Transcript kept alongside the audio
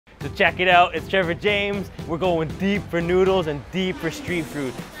So check it out, it's Trevor James. We're going deep for noodles and deep for street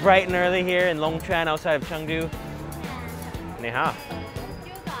food. Bright and early here in Longchuan outside of Chengdu. Ni hao.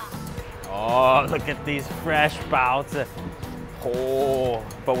 Oh, look at these fresh baozi. Oh,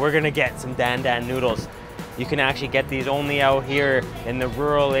 but we're gonna get some dan dan noodles. You can actually get these only out here in the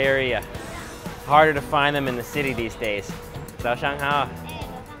rural area. Harder to find them in the city these days. 早上好。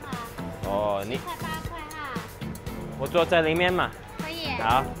哦，你我坐在里面嘛？可以。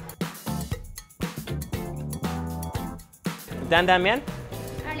好。担担面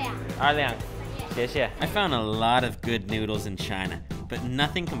？2两。2两，谢谢。I found a lot of good noodles in China, but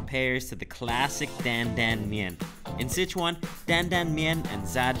nothing compares to the classic dan dan mian. In Sichuan, dan dan mian and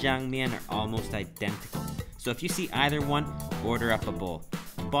zhajiang mian are almost identical. So if you see either one, order up a bowl.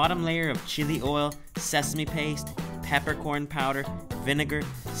 Bottom layer of chili oil, sesame paste, peppercorn powder, vinegar,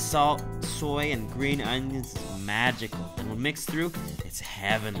 salt, soy, and green onions is magical. And when mixed through, it's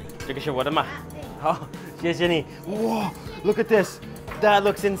heavenly. 这个是我的嘛？好，谢谢你。Whoa, look at this. That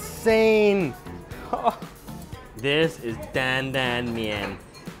looks insane. Oh, this is dan dan mian.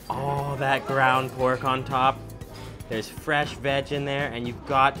 All that ground pork on top. There's fresh veg in there, and you've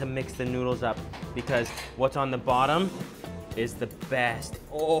got to mix the noodles up because what's on the bottom is the best.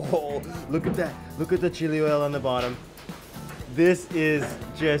 Oh, look at that. Look at the chili oil on the bottom. This is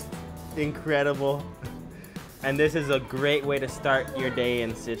just incredible. And this is a great way to start your day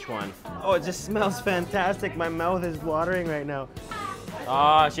in Sichuan. Oh, it just smells fantastic. My mouth is watering right now.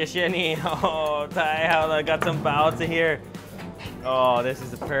 Oh, 谢谢你. Oh, 太好了. Got some baozi here. Oh, this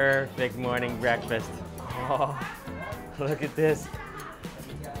is a perfect morning breakfast. Oh, look at this.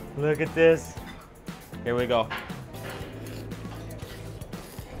 Look at this. Here we go.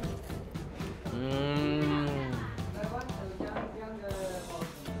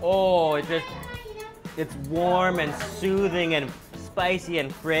 Oh, it's warm and soothing and spicy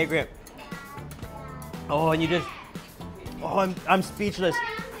and fragrant. Oh, and you just, oh, I'm speechless.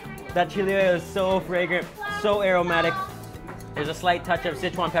 That chili oil is so fragrant, so aromatic. There's a slight touch of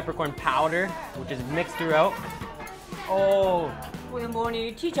Sichuan peppercorn powder, which is mixed throughout. Oh. Good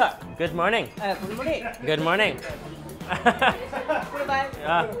morning, teacher. Good morning. Good morning. Good morning. Goodbye.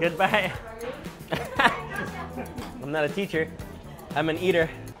 Goodbye. I'm not a teacher. I'm an eater.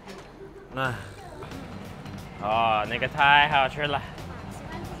 Oh, 那个太好吃了.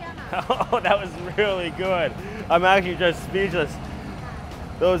 Oh, that was really good. I'm actually just speechless.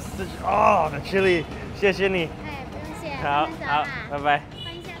 Those, oh, the chili. 谢谢你. How, bye-bye.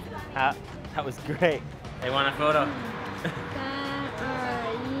 How, that was great. They want a photo.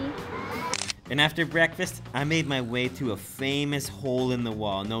 And after breakfast, I made my way to a famous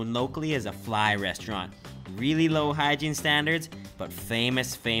hole-in-the-wall known locally as a fly restaurant. Really low hygiene standards, but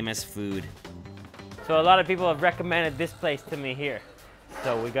famous food. So a lot of people have recommended this place to me here.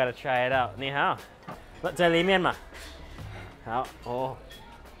 So we gotta try it out. 你好，在里面嘛？好，哦。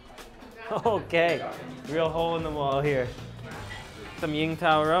Okay, real hole in the wall here. Some Ying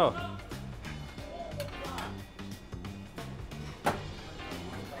Tao Rou.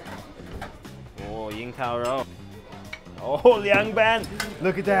 Oh, Ying Tao Rou. Oh, Liang Ban.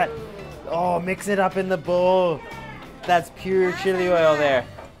 Look at that. Oh, mix it up in the bowl. That's pure chili oil there.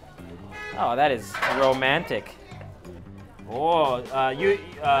 Oh, that is romantic. Oh, you,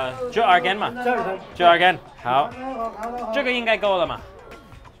 这二根嘛？这二根。好。这个应该够了嘛？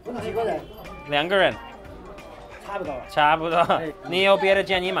几个人？2个人。差不多。差不多。你有别的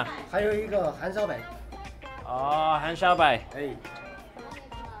建议吗？还有一个韩烧白。哦，韩烧白。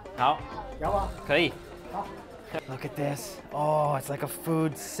好。要吗？可以。好。Look at this. Oh, it's like a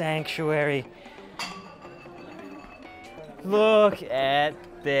food sanctuary. Look at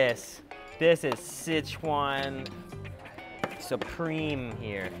this. This is Sichuan supreme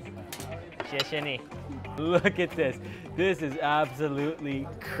here. 谢谢你. Look at this. This is absolutely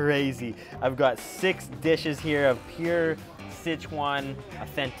crazy. I've got 6 dishes here of pure Sichuan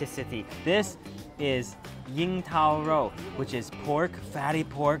authenticity. This is Ying Tao Rou, which is pork, fatty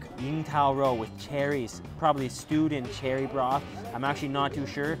pork, Ying Tao Rou with cherries, probably stewed in cherry broth. I'm actually not too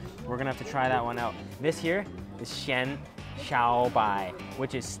sure. We're gonna have to try that one out. This here is Xian Xiao Bai,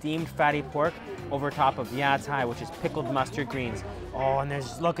 which is steamed fatty pork over top of ya cai, which is pickled mustard greens. Oh, and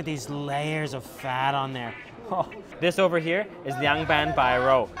look at these layers of fat on there. Oh. This over here is Liang Ban Bai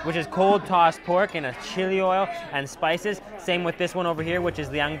Rou, which is cold tossed pork in a chili oil and spices. Same with this one over here, which is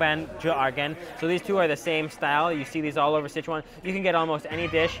Liang Ban Zhe Argan. So these two are the same style. You see these all over Sichuan. You can get almost any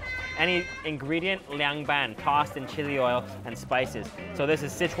dish, any ingredient, Liang Ban, tossed in chili oil and spices. So this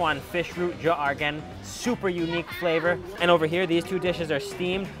is Sichuan fish root Zhe Argan, super unique flavor. And over here, these two dishes are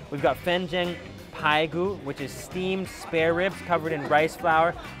steamed. We've got Fenjing haigu, which is steamed spare ribs covered in rice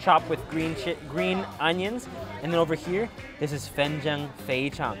flour, chopped with green onions. And then over here, this is fenjang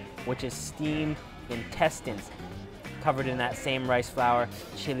feichang, which is steamed intestines, covered in that same rice flour,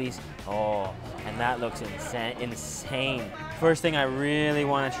 chilies. Oh, and that looks insane. First thing I really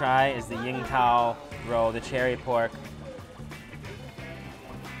want to try is the ying tao roll, the cherry pork.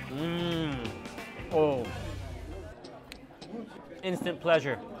 Mmm. Oh. Instant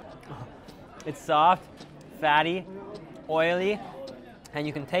pleasure. It's soft, fatty, oily, and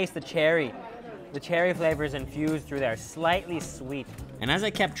you can taste the cherry. The cherry flavor is infused through there, slightly sweet. And as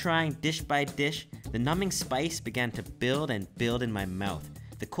I kept trying dish by dish, the numbing spice began to build and build in my mouth.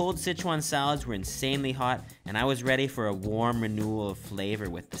 The cold Sichuan salads were insanely hot, and I was ready for a warm renewal of flavor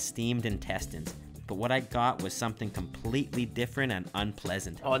with the steamed intestines. But what I got was something completely different and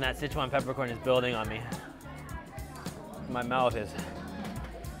unpleasant. Oh, and that Sichuan peppercorn is building on me. My mouth is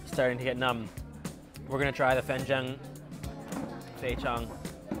starting to get numb. We're gonna try the fenjang feichang.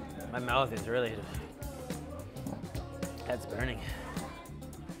 My mouth is really just, head's burning.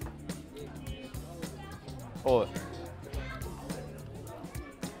 Oh.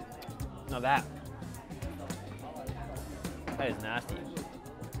 Now that is nasty.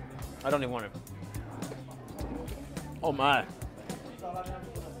 I don't even want to. Oh my.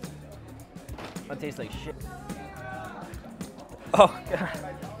 That tastes like shit. Oh God.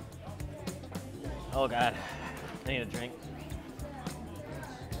 Oh God. I need a drink.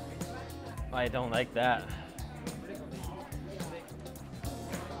 I don't like that.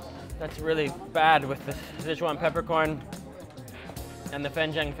 That's really bad with the Sichuan peppercorn and the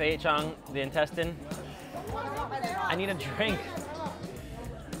fenjang feichang, the intestine. I need a drink.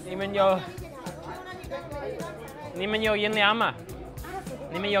 你们有饮料吗？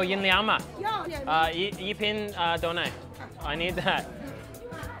你们有饮料吗？一瓶豆奶。I need that.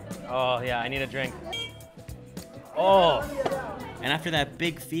 Oh yeah, I need a drink. Oh. And after that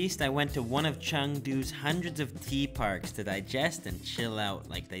big feast, I went to one of Chengdu's hundreds of tea parks to digest and chill out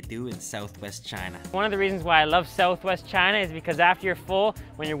like they do in Southwest China. One of the reasons why I love Southwest China is because after you're full,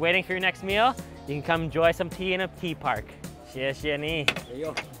 when you're waiting for your next meal, you can come enjoy some tea in a tea park. 谢谢你.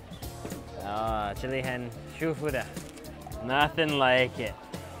 Oh, chili hen, 舒服的. Nothing like it.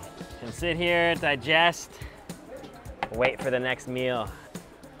 Can sit here, digest, wait for the next meal.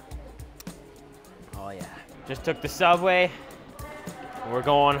 Oh yeah. Just took the subway. We're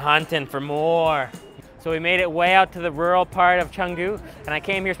going hunting for more. So we made it way out to the rural part of Chengdu, and I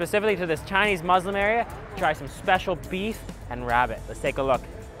came here specifically to this Chinese Muslim area to try some special beef and rabbit. Let's take a look.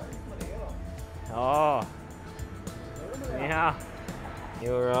 Oh, yeah,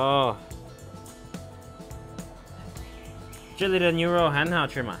 牛肉。这里的牛肉很好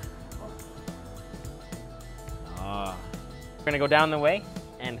吃吗？ Oh. We're gonna go down the way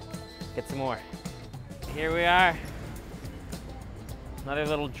and get some more. Here we are. Another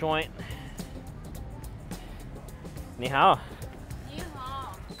little joint. 你好。你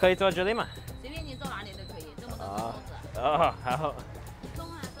好。可以坐这里吗？随便你坐哪里都可以，这么多桌子。哦，好。中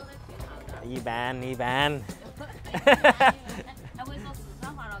韩说的挺好的。一般。还会说四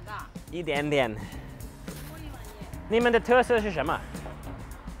川话了，嘎。一点点。你们的特色是什么？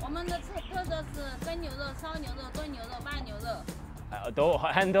我们的特色是蒸牛肉、烧牛肉、炖牛肉、拌牛肉。都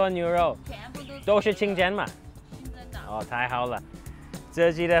很多牛肉。全部都是清蒸嘛？清蒸的。哦，太好了。 这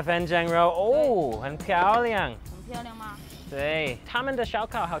里的粉蒸肉哦，很漂亮。很漂亮吗？对，他们的烧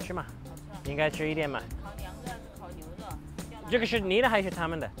烤好吃吗？好吃。应该吃一点嘛。烤两个还是烤牛肉？这个是你的还是他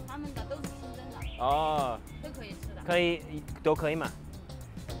们的？他们的都是清蒸的。哦。都可以吃的。可以，都可以吗？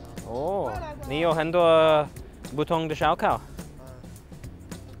哦，你有很多不同的烧烤。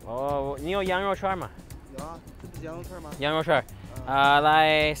哦，你有羊肉串吗？有啊，这不是羊肉串吗？羊肉串，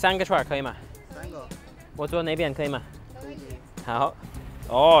来3个串可以吗？3个。我坐那边可以吗？可以。好。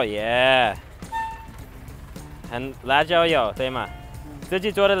 哦耶！很辣椒油对吗？自己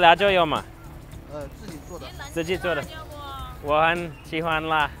做的辣椒油吗？自己做的。自己做的。我很喜欢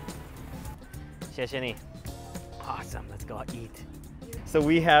辣。谢谢你。Awesome, let's go eat. So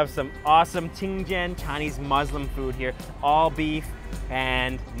we have some awesome Qingjian Chinese Muslim food here, all beef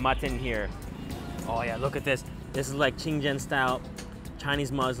and mutton here. Oh yeah, look at this. This is like Qingjian style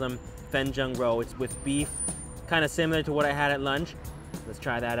Chinese Muslim fenjang roll. It's with beef, kind of similar to what I had at lunch. Let's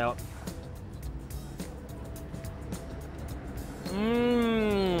try that out.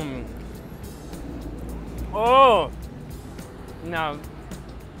 Mmm. Oh. Now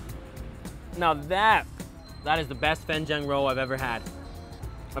that is the best fenjang roll I've ever had.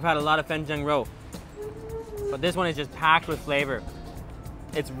 I've had a lot of fenjang roll, but this one is just packed with flavor.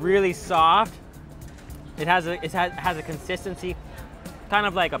 It's really soft. It has a consistency, kind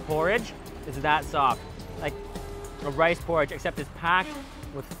of like a porridge, It's that soft. Like a rice porridge, except it's packed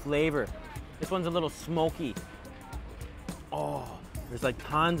with flavor. This one's a little smoky. Oh, there's like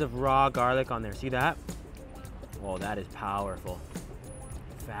tons of raw garlic on there. See that? Oh, that is powerful.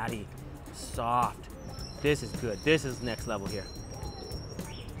 Fatty, soft. This is good. This is next level here.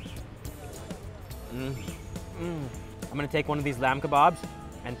 I'm gonna take one of these lamb kebabs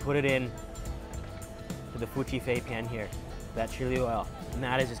and put it in to the Fuji Fei pan here, that chili oil, and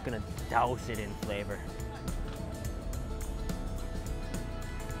that is just gonna douse it in flavor.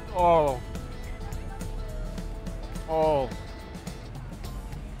 Oh,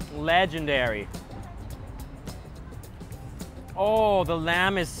 legendary. Oh, the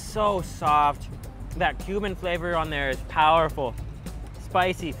lamb is so soft. That cumin flavor on there is powerful,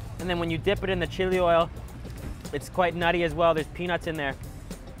 spicy, and then when you dip it in the chili oil, it's quite nutty as well. There's peanuts in there.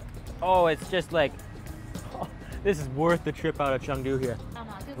 Oh, it's just like, oh, this is worth the trip out of Chengdu here.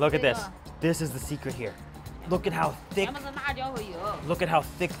 Look at this. This is the secret here. Look at how thick. Look at how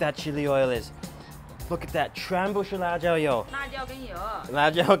thick that chili oil is. Look at that. 全部是辣椒油.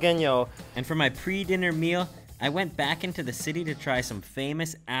 辣椒跟油. And for my pre-dinner meal, I went back into the city to try some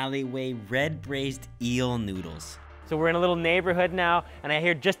famous alleyway red braised eel noodles. So we're in a little neighborhood now, and I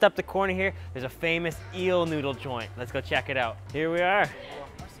hear just up the corner here, there's a famous eel noodle joint. Let's go check it out. Here we are.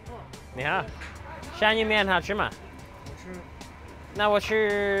 你好，鳝鱼面好吃吗？好吃。那我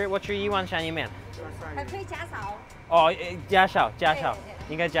吃一碗鳝鱼面。还可以加少。哦，加少，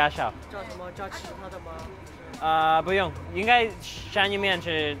应该加少。叫什么？叫其他的吗？不用，应该鳝鱼面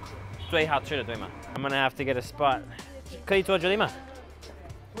是最好吃的，对吗？ I'm gonna have to get a spot. 可以坐这里吗？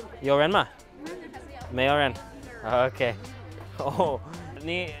有人吗？没有人。Okay. 哦，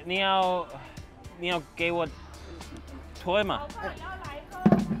你要给我推吗？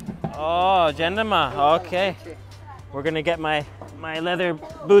哦，真的吗？ Okay. We're gonna get my leather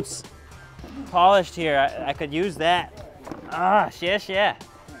boots polished here. I could use that. 谢谢.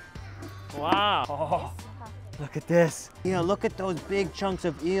 Wow. Oh, look at this. Yeah, look at those big chunks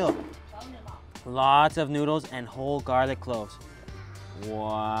of eel. Lots of noodles and whole garlic cloves.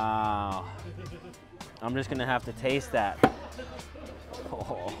 Wow. I'm just gonna have to taste that.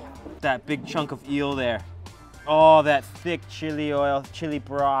 Oh, that big chunk of eel there. Oh, that thick chili oil, chili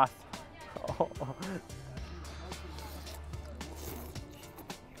broth. Oh.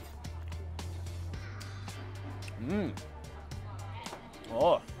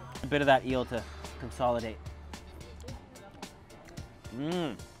 Oh, a bit of that eel to consolidate.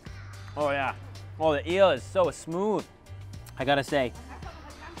 Oh yeah. Oh, the eel is so smooth. I gotta say,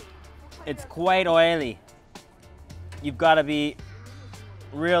 it's quite oily. You've gotta be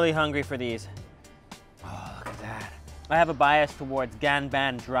really hungry for these. Oh, look at that. I have a bias towards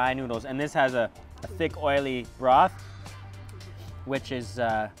ganban dry noodles, and this has a thick, oily broth, which is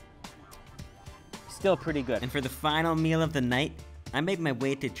still pretty good. And for the final meal of the night, I made my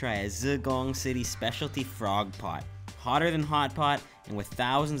way to try a Zigong City specialty frog pot. Hotter than hot pot, and with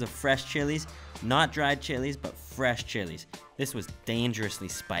thousands of fresh chilies, not dried chilies, but fresh chilies. This was dangerously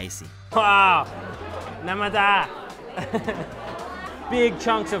spicy. Wow, namada. Big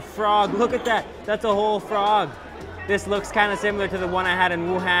chunks of frog, look at that. That's a whole frog. This looks kind of similar to the one I had in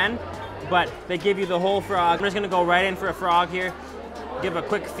Wuhan, but they give you the whole frog. I'm just gonna go right in for a frog here, give a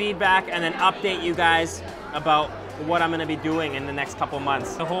quick feedback, and then update you guys about what I'm gonna be doing in the next couple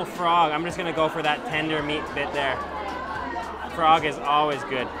months. The whole frog, I'm just gonna go for that tender meat bit there. Frog is always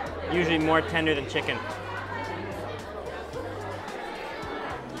good, usually more tender than chicken.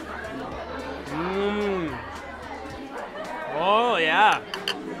 Oh yeah.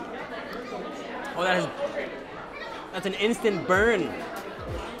 Oh, that's an instant burn.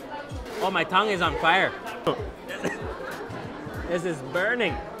 Oh, my tongue is on fire. This is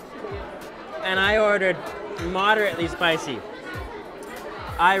burning. And I ordered moderately spicy.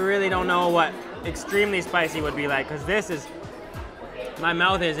 I really don't know what extremely spicy would be like, because this is, my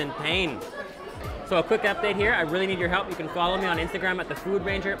mouth is in pain. So a quick update here, I really need your help. You can follow me on Instagram at The Food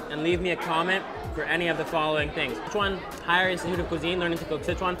Ranger and leave me a comment for any of the following things. Sichuan Higher Institute of Cuisine, learning to cook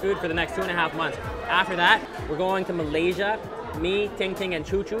Sichuan food for the next 2.5 months. After that, we're going to Malaysia, me, Ting Ting, and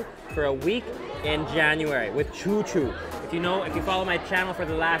Choo Choo for a week in January with Choo Choo. If you follow my channel for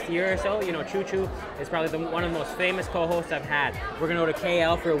the last year or so, you know Choo Choo is probably one of the most famous co-hosts I've had. We're gonna go to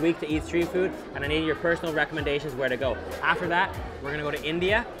KL for a week to eat street food, and I need your personal recommendations where to go. After that, we're gonna go to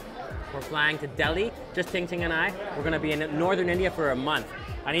India. We're flying to Delhi, just Ting Ting and I. We're gonna be in northern India for a month.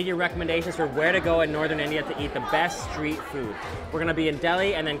 I need your recommendations for where to go in northern India to eat the best street food. We're gonna be in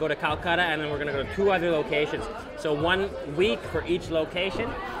Delhi and then go to Calcutta, and then we're gonna go to 2 other locations. So 1 week for each location,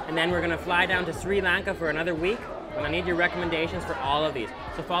 and then we're gonna fly down to Sri Lanka for another week, and I need your recommendations for all of these.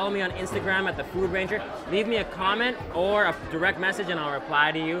 So follow me on Instagram at The Food Ranger. Leave me a comment or a direct message and I'll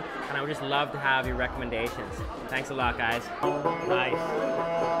reply to you. And I would just love to have your recommendations. Thanks a lot, guys.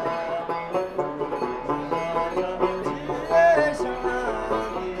 Nice.